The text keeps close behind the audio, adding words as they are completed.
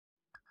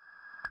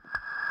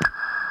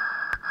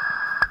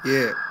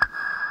Yeah.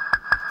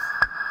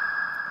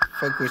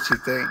 Fuck what you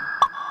think.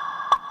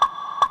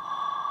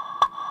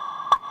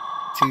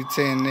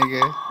 210,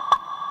 nigga.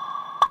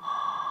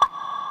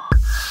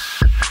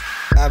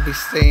 I be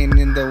staying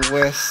in the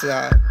west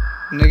side.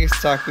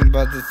 Niggas talking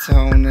about the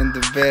tone and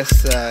the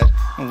best side.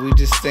 And we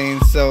just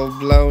staying so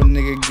blown,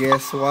 nigga,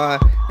 guess why?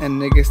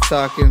 And niggas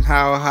talking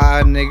how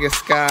high, nigga,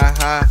 sky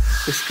high.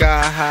 The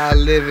sky high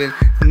living.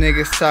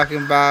 Niggas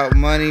talking about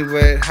money,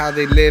 but how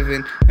they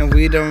living. And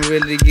we don't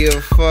really give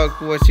a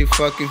fuck what you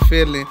fucking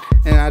feeling.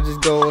 And I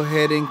just go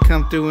ahead and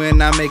come through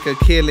and I make a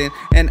killing.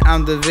 And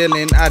I'm the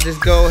villain. I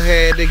just go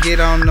ahead and get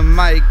on the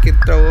mic and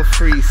throw a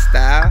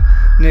freestyle.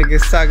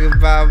 Niggas talking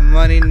about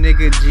money,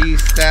 nigga,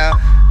 G-style.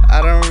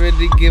 I don't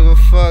really give a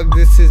fuck,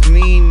 this is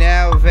me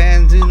now.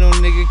 VansUno,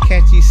 nigga,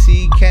 can't you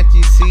see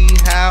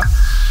how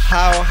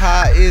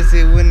high is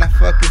it when I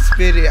fucking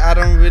spit it? I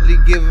don't really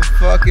give a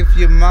fuck, if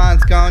your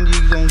mind's gone,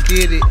 you gon'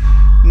 get it.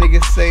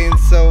 Niggas saying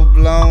so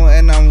blown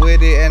and I'm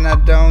with it, and I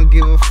don't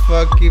give a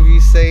fuck if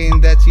you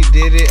saying that you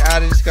did it. I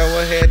just go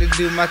ahead and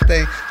do my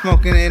thing,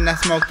 smoking and I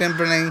smoke them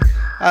bling.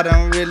 I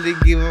don't really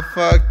give a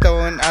fuck,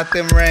 throwing out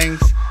them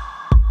rings.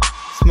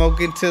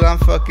 Smoking till I'm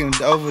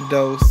fucking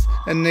overdose.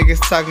 And niggas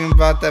talking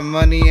about that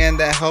money and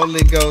that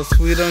Holy Ghost.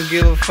 We don't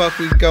give a fuck,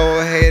 we go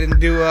ahead and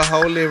do a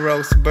holy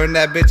roast. Burn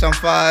that bitch on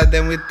fire,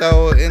 then we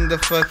throw it in the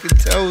fucking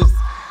toast.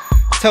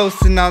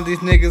 Toasting all these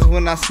niggas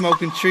when I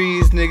smoking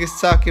trees.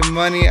 Niggas talking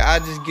money, I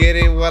just get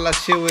it while I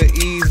chill with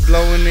ease.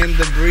 Blowing in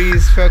the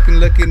breeze, fucking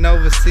looking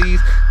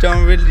overseas.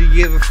 Don't really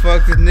give a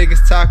fuck, these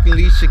niggas talking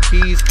leash your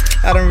keys.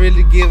 I don't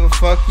really give a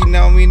fuck, you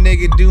know me,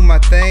 nigga, do my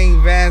thing.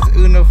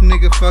 VansUno,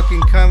 nigga,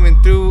 fucking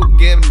coming through.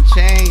 Get